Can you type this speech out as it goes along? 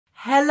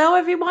Hello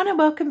everyone and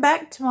welcome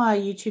back to my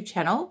YouTube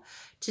channel.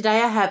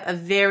 Today I have a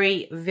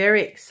very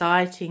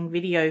exciting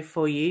video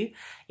for you.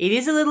 It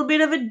is a little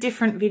bit of a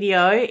different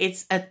video.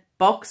 It's a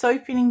box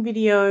opening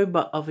video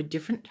but of a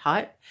different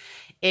type.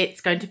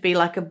 It's going to be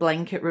like a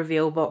blanket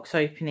reveal box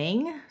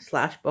opening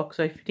 / box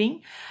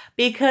opening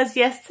because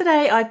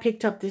yesterday I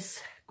picked up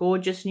this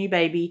gorgeous new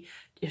baby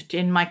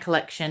in my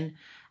collection,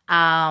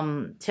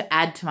 to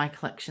add to my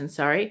collection,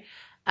 sorry.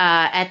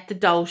 At the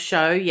doll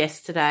show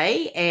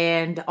yesterday,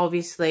 and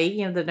obviously,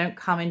 you know, they don't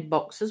come in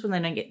boxes when they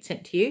don't get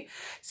sent to you.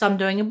 So I'm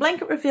doing a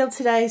blanket reveal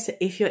today. So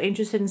if you're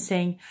interested in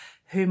seeing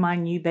who my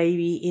new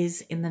baby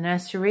is in the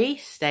nursery,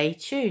 stay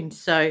tuned.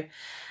 So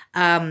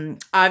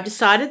I've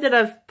decided that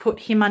I've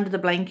put him under the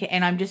blanket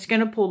and I'm just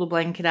going to pull the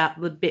blanket up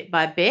bit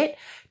by bit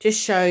to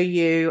show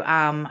you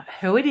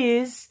who it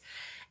is.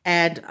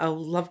 And I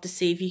would love to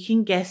see if you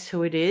can guess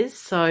who it is.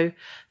 So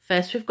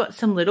first we've got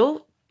some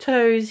little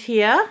toes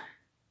here.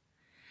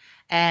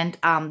 And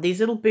these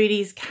little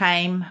booties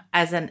came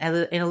as in a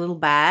little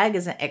bag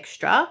as an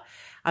extra.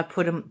 I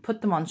put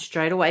them on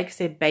straight away because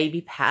they're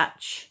baby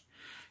patch.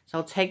 So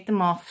I'll take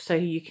them off so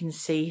you can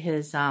see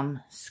his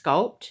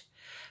sculpt.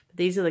 But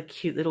these are the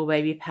cute little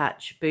baby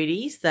patch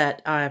booties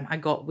that I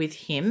got with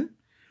him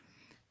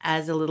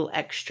as a little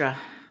extra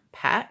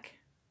pack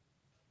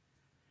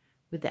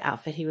with the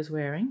outfit he was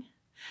wearing.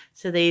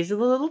 So these are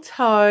the little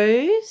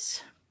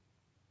toes.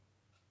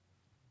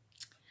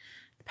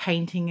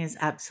 Painting is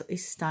absolutely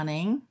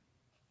stunning.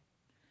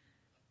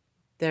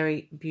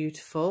 Very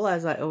beautiful,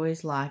 as I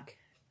always like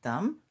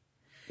them.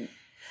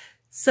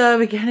 So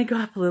we're going to go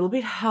up a little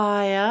bit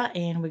higher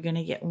and we're going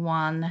to get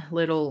one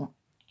little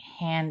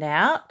hand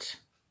out.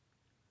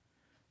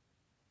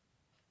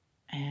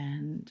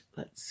 And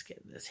let's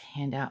get this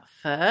hand out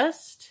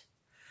first.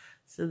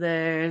 So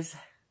there's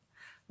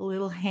a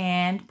little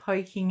hand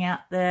poking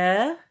out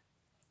there.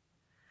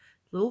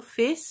 Little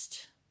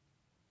fist.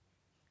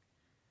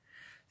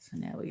 So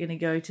now we're going to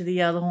go to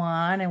the other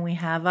one and we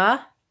have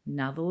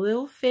another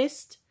little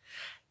fist.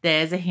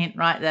 There's a hint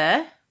right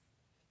there.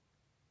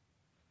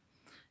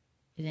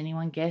 Did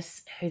anyone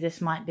guess who this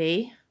might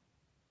be?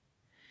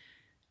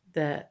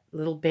 The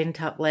little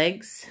bent up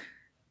legs,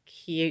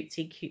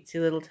 cutesy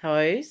little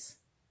toes,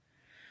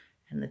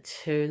 and the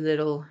two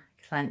little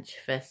clench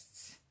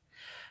fists.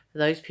 For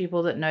those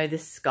people that know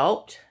this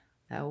sculpt,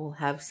 they will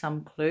have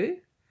some clue.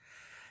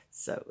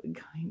 So we're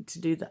going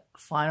to do the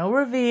final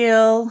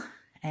reveal.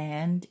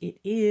 And it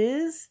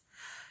is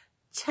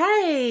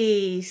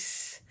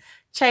Chase.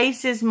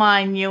 Chase is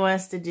my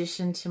newest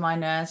addition to my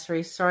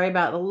nursery. Sorry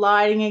about the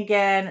lighting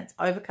again. It's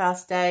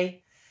overcast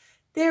day.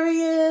 There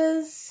he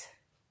is.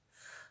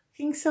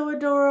 Looking so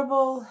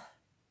adorable.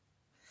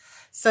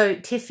 So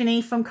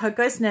Tiffany from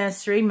Coco's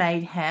Nursery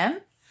made him.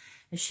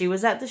 She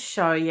was at the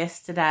show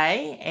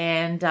yesterday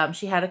and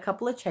she had a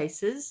couple of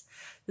chases.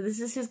 So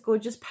this is his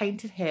gorgeous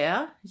painted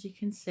hair, as you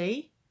can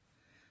see.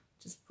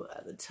 Just put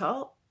at the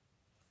top.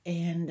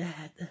 And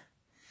at the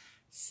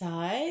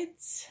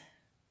sides,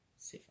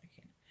 see if I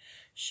can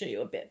show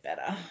you a bit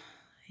better.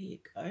 Here you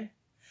go.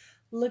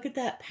 Look at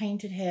that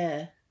painted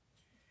hair.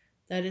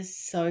 That is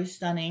so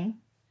stunning.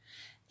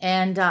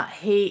 And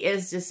he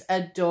is just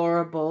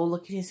adorable.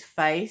 Look at his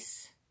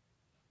face.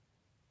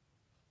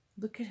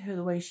 Look at her,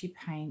 the way she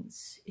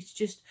paints. It's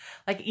just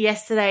like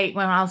yesterday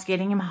when I was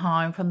getting him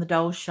home from the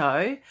doll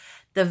show,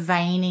 the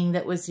veining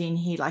that was in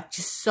here, like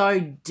just so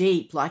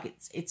deep, like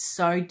it's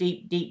so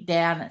deep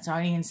down. It's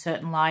only in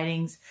certain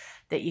lightings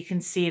that you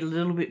can see it a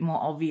little bit more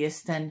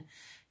obvious than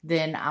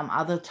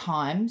other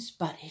times.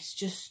 But it's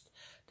just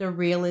the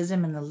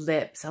realism in the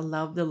lips. I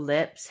love the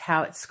lips,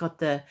 how it's got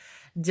the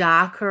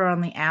darker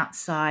on the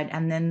outside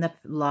and then the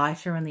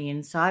lighter on the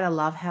inside. I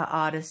love how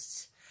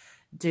artists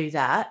do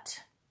that.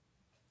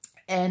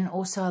 And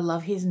also I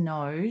love his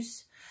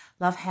nose.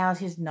 Love how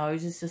his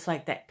nose is just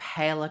like that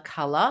paler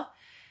color,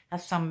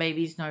 as some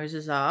babies'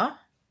 noses are.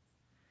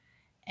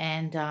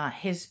 And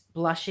his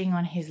blushing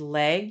on his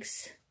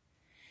legs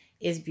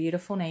is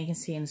beautiful. Now you can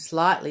see in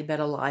slightly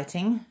better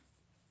lighting.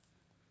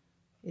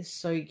 It's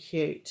so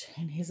cute.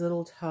 And his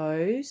little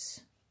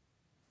toes.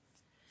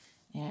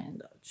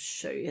 And I'll just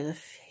show you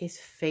his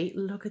feet.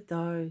 Look at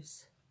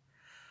those.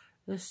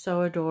 They're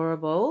so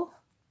adorable.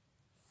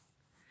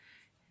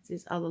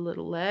 His other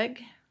little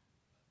leg.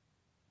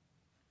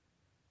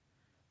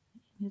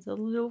 His other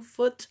little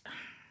foot.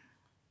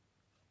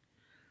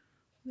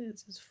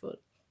 There's his foot.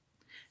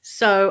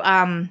 So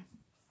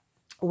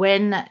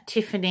when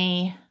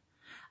Tiffany,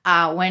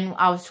 when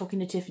I was talking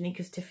to Tiffany,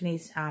 because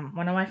Tiffany's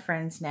one of my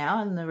friends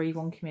now in the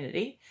Reborn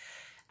community,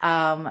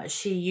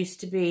 she used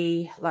to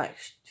be, like,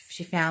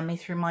 she found me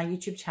through my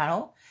YouTube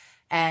channel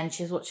and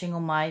she's watching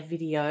all my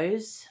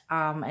videos.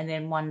 And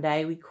then one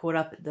day we caught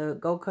up at the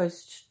Gold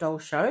Coast doll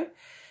show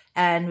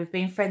and we've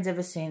been friends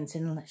ever since.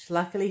 And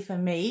luckily for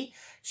me,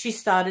 she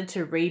started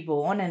to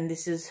Reborn, and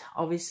this is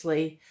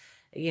obviously,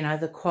 you know,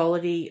 the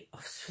quality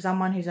of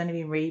someone who's only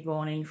been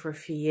reborning for a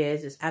few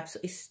years is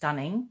absolutely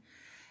stunning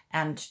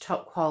and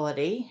top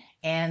quality.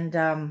 And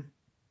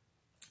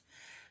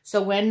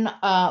so when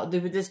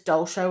this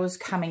doll show was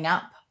coming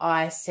up,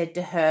 I said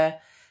to her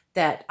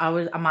that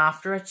I'm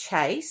after a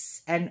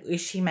chase, and is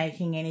she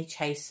making any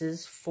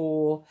chases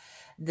for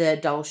the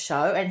doll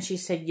show? And she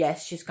said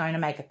yes, she's going to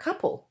make a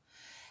couple.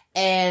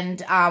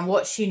 And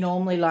what she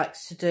normally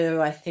likes to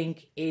do, I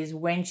think, is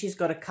when she's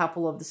got a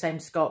couple of the same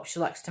sculpt, she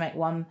likes to make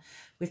one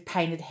with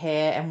painted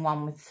hair and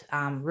one with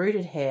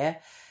rooted hair,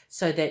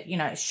 so that, you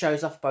know, it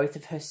shows off both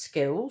of her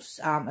skills,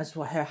 as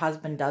what her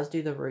husband does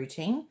do the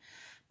rooting,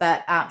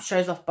 but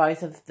shows off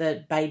both of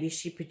the babies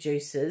she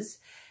produces.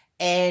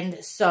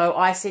 And so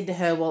I said to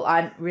her, well,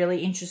 I'm really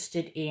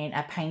interested in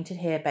a painted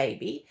hair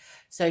baby.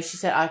 So she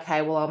said,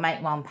 okay, well, I'll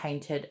make one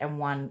painted and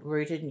one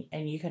rooted,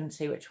 and you can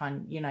see which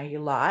one, you know, you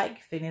like,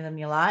 if any of them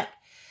you like.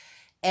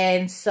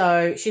 And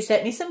so she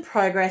sent me some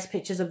progress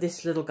pictures of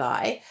this little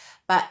guy,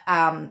 but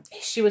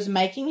she was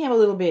making him a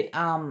little bit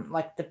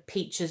like the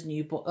peaches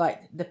newborn,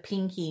 like the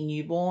pinky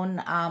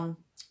newborn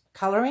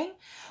colouring,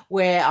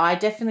 where I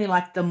definitely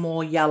like the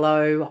more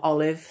yellow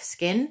olive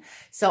skin.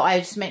 So I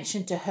just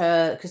mentioned to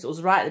her, because it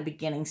was right at the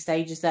beginning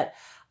stages, that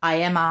I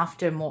am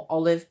after more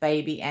olive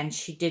baby, and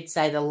she did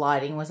say the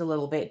lighting was a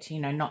little bit, you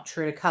know, not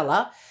true to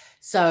colour.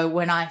 So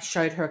when I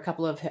showed her a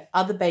couple of her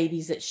other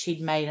babies that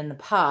she'd made in the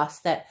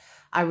past that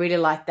I really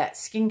like that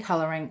skin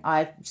colouring,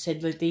 I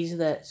said, look, these are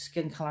the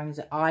skin colourings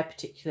that I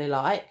particularly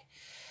like.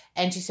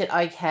 And she said,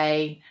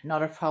 okay,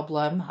 not a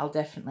problem. I'll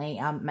definitely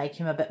make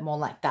him a bit more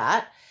like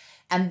that.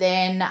 And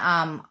then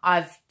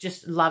I've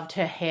just loved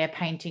her hair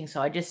painting.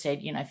 So I just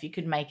said, you know, if you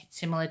could make it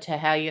similar to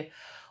how you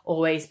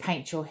always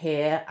paint your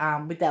hair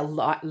with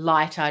that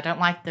lighter. I don't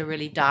like the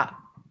really dark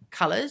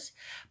colours,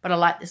 but I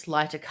like this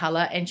lighter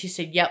colour. And she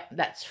said, yep,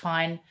 that's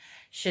fine.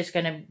 She's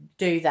going to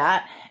do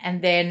that.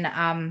 And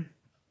then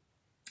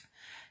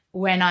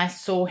when I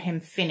saw him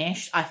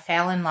finished, I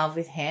fell in love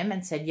with him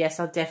and said, yes,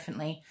 I'll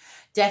definitely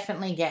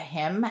get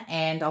him,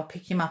 and I'll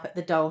pick him up at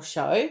the doll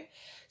show.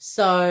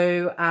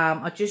 So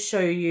I'll just show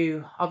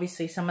you,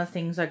 obviously, some of the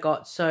things I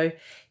got. So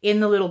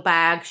in the little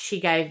bag she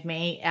gave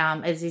me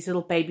is these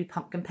little baby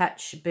pumpkin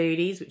patch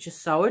booties, which are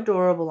so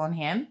adorable on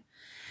him.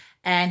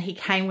 And he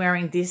came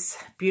wearing this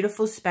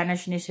beautiful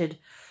Spanish knitted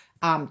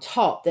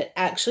top that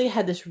actually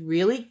had this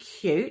really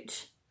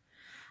cute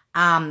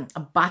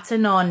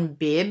button-on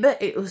bib.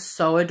 It was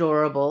so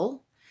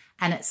adorable,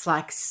 and it's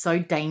like so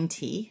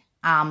dainty.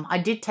 I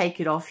did take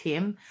it off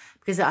him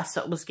because I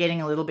was getting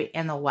a little bit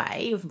in the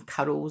way of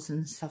cuddles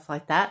and stuff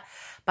like that.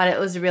 But it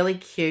was really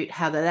cute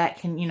how that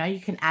can, you know, you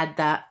can add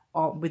that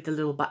on with the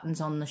little buttons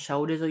on the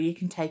shoulders, or you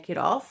can take it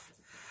off.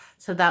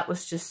 So that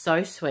was just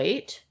so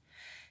sweet.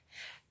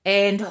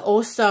 And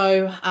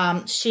also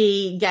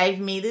she gave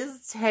me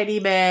this teddy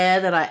bear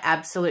that I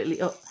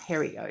absolutely, oh,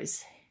 here he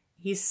goes.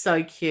 He's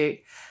so cute.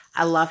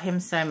 I love him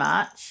so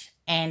much.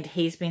 And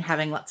he's been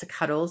having lots of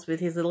cuddles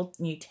with his little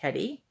new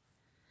teddy.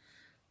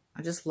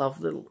 I just love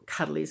little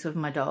cuddlies with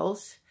my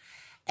dolls.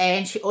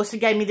 And she also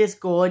gave me this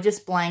gorgeous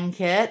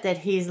blanket that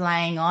he's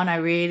laying on. I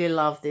really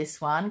love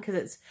this one because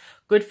it's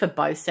good for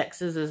both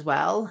sexes as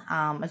well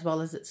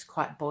as it's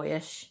quite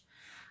boyish,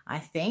 I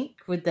think,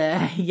 with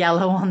the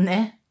yellow on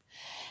there.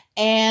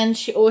 And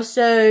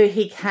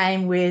he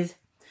came with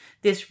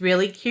this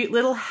really cute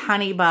little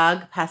honey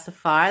bug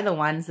pacifier, the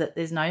ones that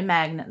there's no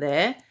magnet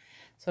there.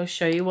 So I'll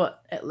show you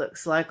what it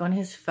looks like on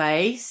his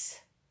face.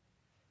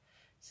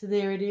 So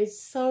there it is.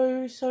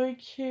 So, so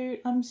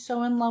cute. I'm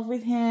so in love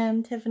with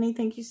him. Tiffany,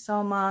 thank you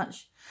so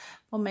much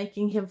for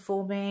making him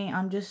for me.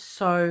 I'm just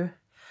so,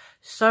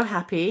 so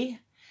happy.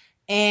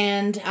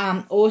 And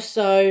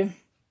also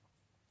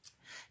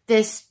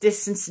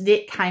this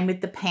knit came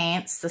with the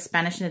pants, the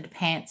Spanish knitted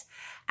pants,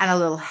 and a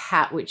little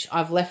hat, which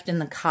I've left in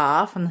the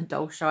car from the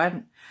doll show. I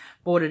haven't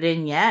brought it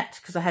in yet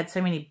because I had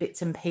so many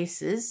bits and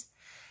pieces.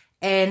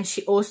 And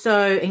she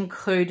also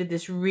included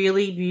this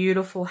really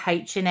beautiful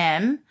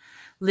H&M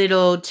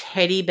little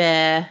teddy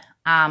bear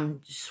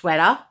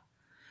sweater.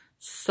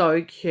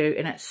 So cute,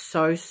 and it's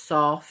so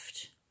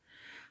soft.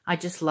 I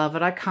just love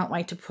it. I can't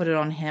wait to put it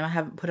on him. I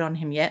haven't put it on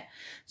him yet.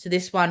 So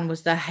this one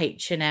was the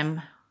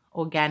H&M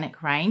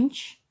organic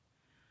range.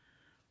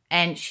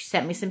 And she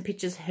sent me some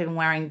pictures of him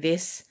wearing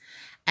this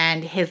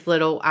and his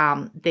little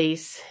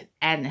these,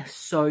 and they're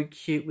so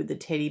cute with the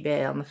teddy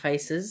bear on the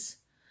faces.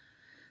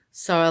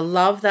 So I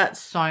love that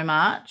so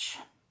much,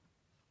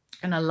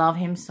 and I love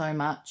him so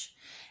much.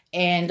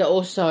 And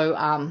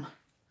also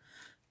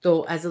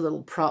thought as a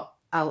little prop,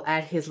 I'll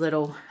add his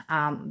little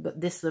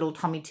this little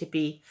Tommy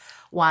Tippy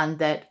one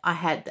that I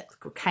had that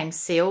came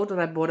sealed that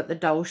I bought at the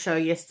doll show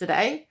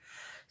yesterday.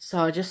 So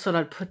I just thought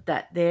I'd put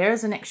that there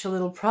as an extra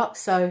little prop.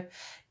 So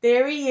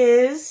there he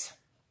is.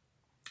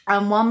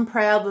 I'm one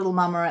proud little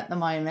mama at the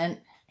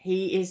moment.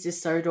 He is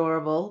just so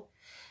adorable.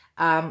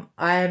 I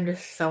am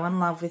just so in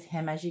love with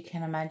him, as you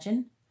can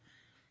imagine.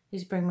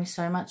 He's bringing me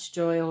so much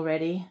joy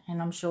already,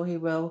 and I'm sure he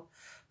will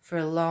for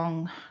a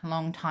long,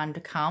 long time to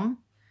come.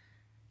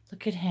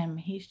 Look at him.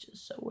 He's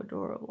just so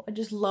adorable. I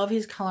just love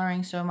his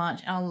colouring so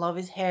much, and I love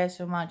his hair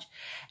so much.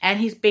 And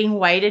he's been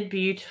weighted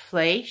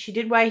beautifully. She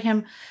did weigh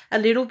him a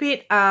little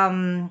bit,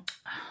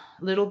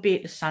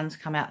 the sun's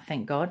come out,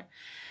 thank God.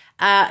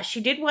 She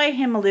did weigh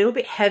him a little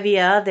bit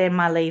heavier than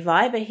my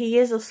Levi, but he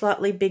is a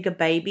slightly bigger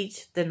baby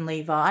than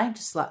Levi,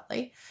 just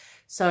slightly.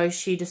 So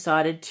she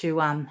decided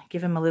to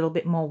give him a little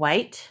bit more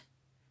weight.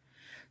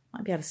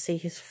 Might be able to see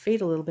his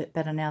feet a little bit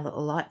better now that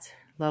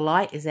the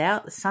light is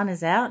out, the sun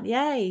is out.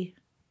 Yay!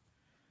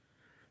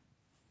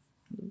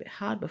 A little bit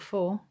hard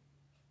before.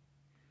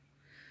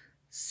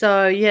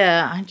 So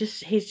yeah,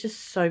 he's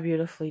just so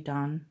beautifully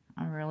done.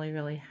 I'm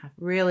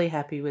really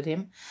happy with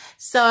him.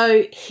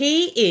 So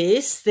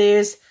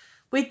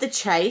with the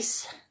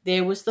chase,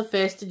 there was the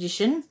first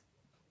edition.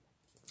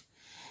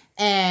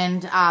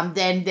 And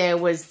then there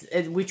was,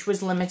 which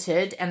was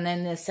limited. And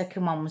then the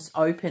second one was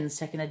open,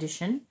 second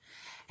edition.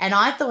 And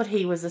I thought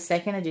he was the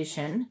second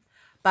edition.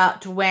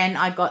 But when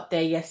I got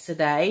there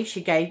yesterday,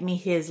 she gave me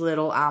his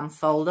little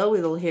folder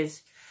with all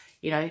his,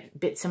 you know,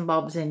 bits and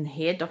bobs in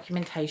here,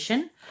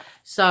 documentation.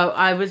 So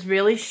I was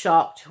really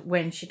shocked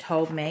when she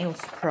told me, or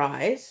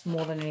surprised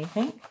more than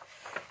anything,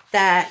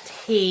 that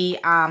he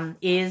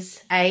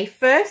is a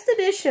first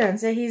edition.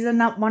 So he's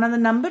one of the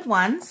numbered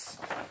ones,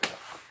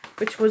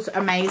 which was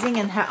amazing.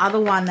 And her other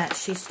one that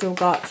she still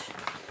got,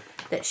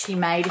 that she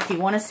made, if you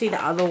want to see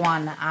the other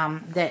one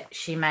that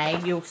she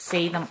made, you'll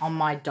see them on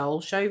my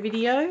doll show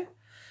video.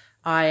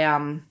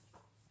 I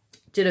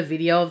did a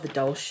video of the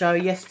doll show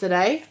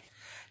yesterday.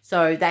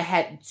 So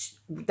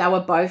they were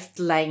both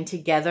laying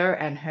together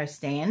and her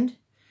stand.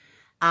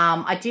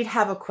 I did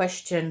have a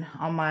question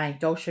on my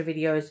doll show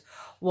videos.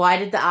 Why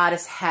did the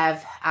artist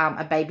have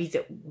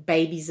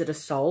babies that are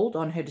sold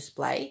on her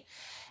display?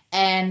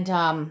 And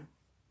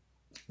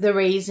the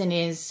reason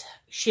is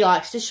she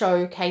likes to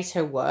showcase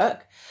her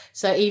work.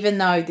 So even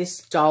though this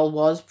doll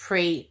was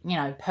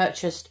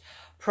purchased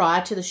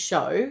prior to the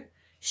show,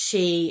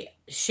 she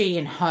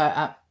and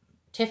her,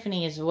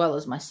 Tiffany as well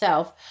as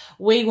myself,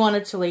 we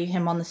wanted to leave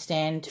him on the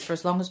stand for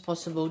as long as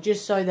possible,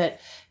 just so that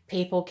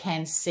people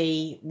can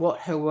see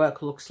what her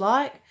work looks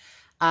like.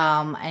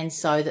 And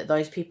so that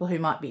those people who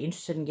might be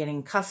interested in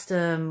getting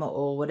custom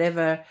or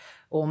whatever,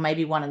 or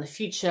maybe one in the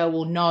future,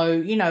 will know,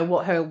 you know,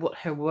 what her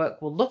work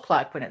will look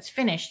like when it's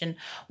finished and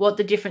what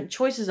the different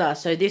choices are.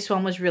 So this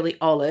one was really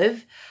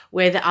olive,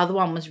 where the other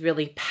one was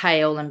really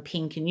pale and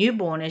pink and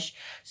newbornish.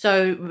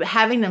 So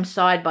having them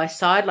side by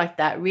side like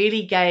that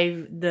really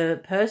gave the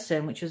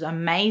person, which was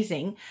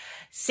amazing,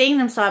 seeing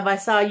them side by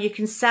side, you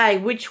can say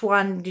which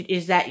one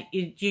is that.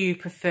 Do you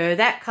prefer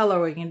that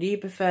coloring and do you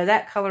prefer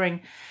that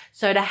coloring?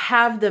 So to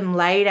have them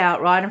laid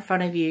out right in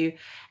front of you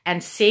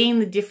and seeing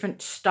the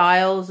different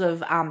styles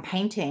of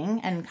painting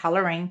and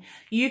coloring,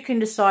 you can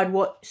decide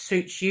what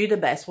suits you the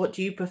best. What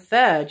do you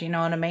prefer? Do you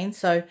know what I mean?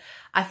 So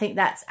I think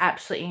that's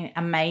absolutely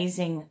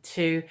amazing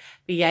to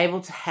be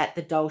able to at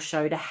the doll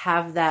show, to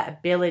have that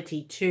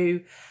ability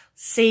to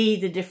see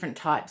the different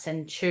types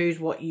and choose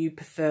what you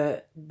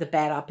prefer the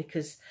better,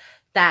 because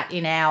that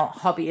in our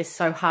hobby is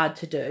so hard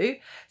to do.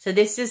 So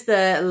this is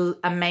the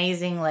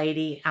amazing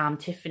lady,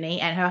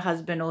 Tiffany, and her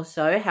husband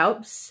also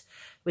helps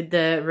with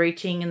the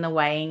routing and the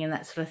weighing and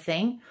that sort of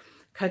thing.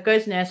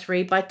 Coco's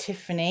Nursery by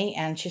Tiffany,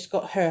 and she's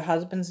got her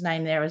husband's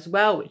name there as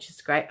well, which is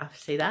great. I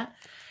see that.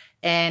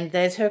 And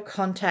there's her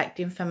contact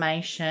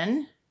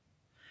information.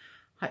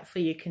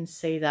 Hopefully you can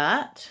see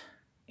that.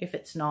 If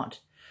it's not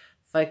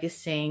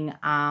focusing,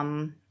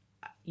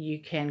 you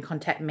can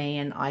contact me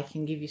and I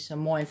can give you some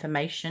more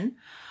information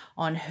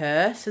on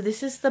her. So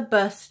this is the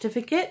birth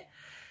certificate.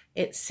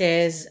 It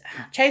says,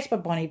 chased by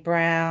Bonnie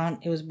Brown.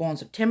 It was born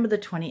September the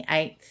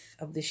 28th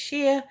of this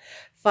year.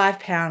 5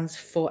 pounds,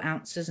 4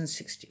 ounces and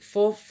 5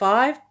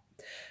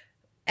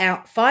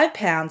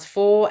 pounds,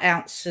 4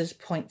 ounces,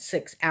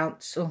 0.6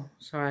 ounce. Oh,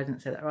 sorry, I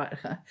didn't say that right.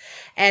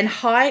 And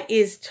height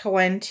is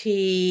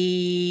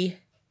 21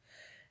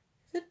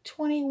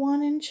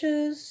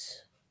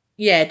 inches?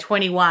 Yeah,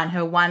 21.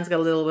 Her one's got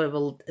a little bit of a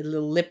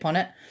little lip on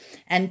it.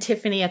 And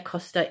Tiffany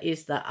Acosta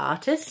is the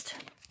artist.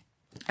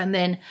 And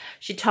then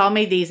she told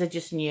me these are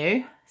just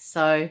new.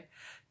 So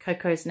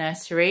Coco's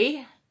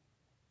Nursery.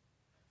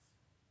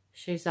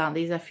 These are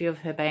a few of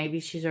her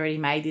babies she's already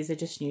made. These are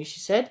just new, she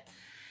said.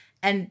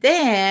 And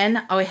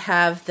then I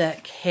have the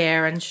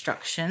care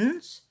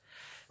instructions,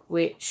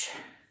 which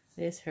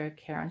there's her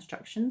care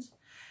instructions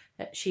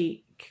that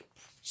she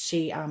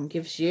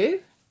gives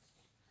you.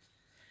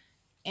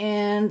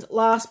 And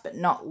last but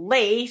not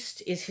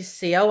least is his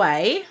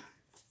COA.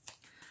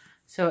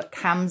 So it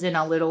comes in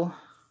a little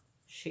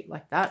sheet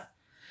like that.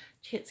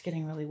 Gee, it's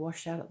getting really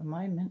washed out at the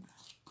moment.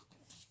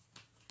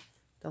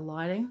 The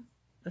lighting.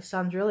 The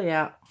sun's really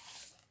out.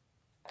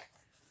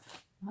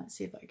 Let's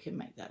see if I can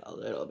make that a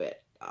little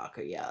bit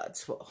darker. Yeah,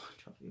 it's probably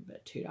a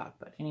bit too dark,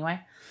 but anyway.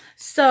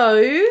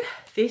 So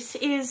this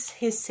is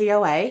his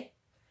COA,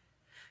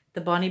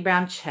 the Bonnie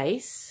Brown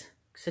Chase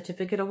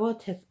Certificate of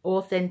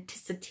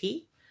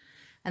Authenticity.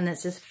 And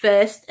this is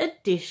first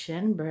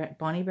edition,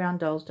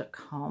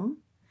 BonnieBrownDolls.com.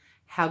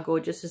 How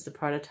gorgeous is the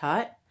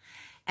prototype?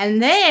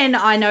 And then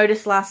I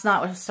noticed last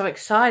night, I was so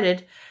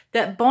excited,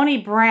 that Bonnie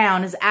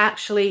Brown has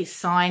actually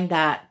signed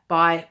that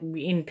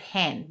in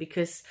pen,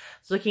 because I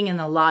was looking in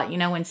the light, you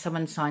know, when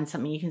someone signs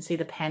something, you can see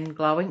the pen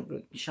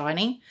glowing,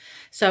 shining.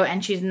 So,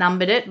 and she's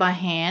numbered it by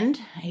hand.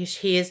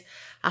 Here's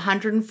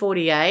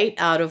 148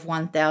 out of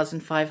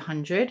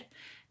 1,500.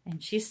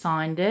 And she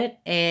signed it,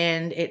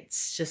 and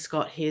it's just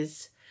got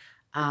his,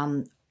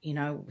 you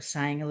know,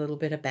 saying a little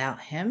bit about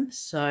him.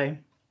 So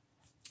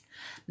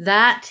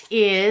that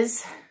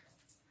is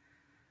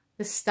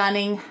the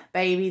stunning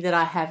baby that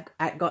I have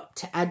got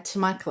to add to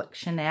my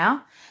collection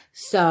now.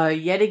 So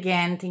yet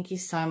again, thank you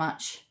so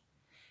much,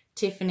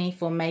 Tiffany,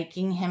 for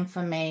making him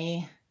for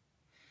me,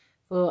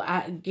 for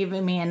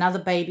giving me another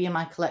baby in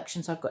my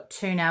collection. So I've got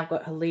two now. I've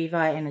got a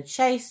Levi and a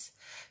Chase.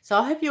 So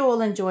I hope you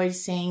all enjoyed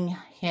seeing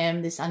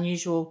him, this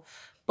unusual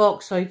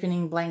box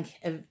opening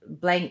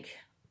blanket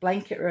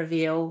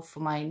reveal for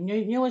my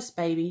newest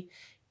baby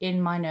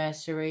in my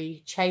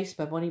nursery, Chase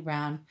by Bonnie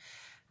Brown.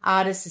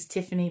 Artist is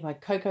Tiffany by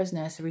Coco's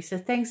Nursery. So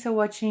thanks for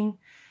watching.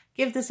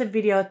 Give this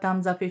video a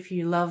thumbs up if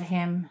you love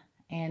him.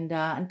 And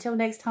until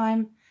next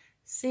time,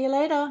 see you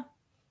later.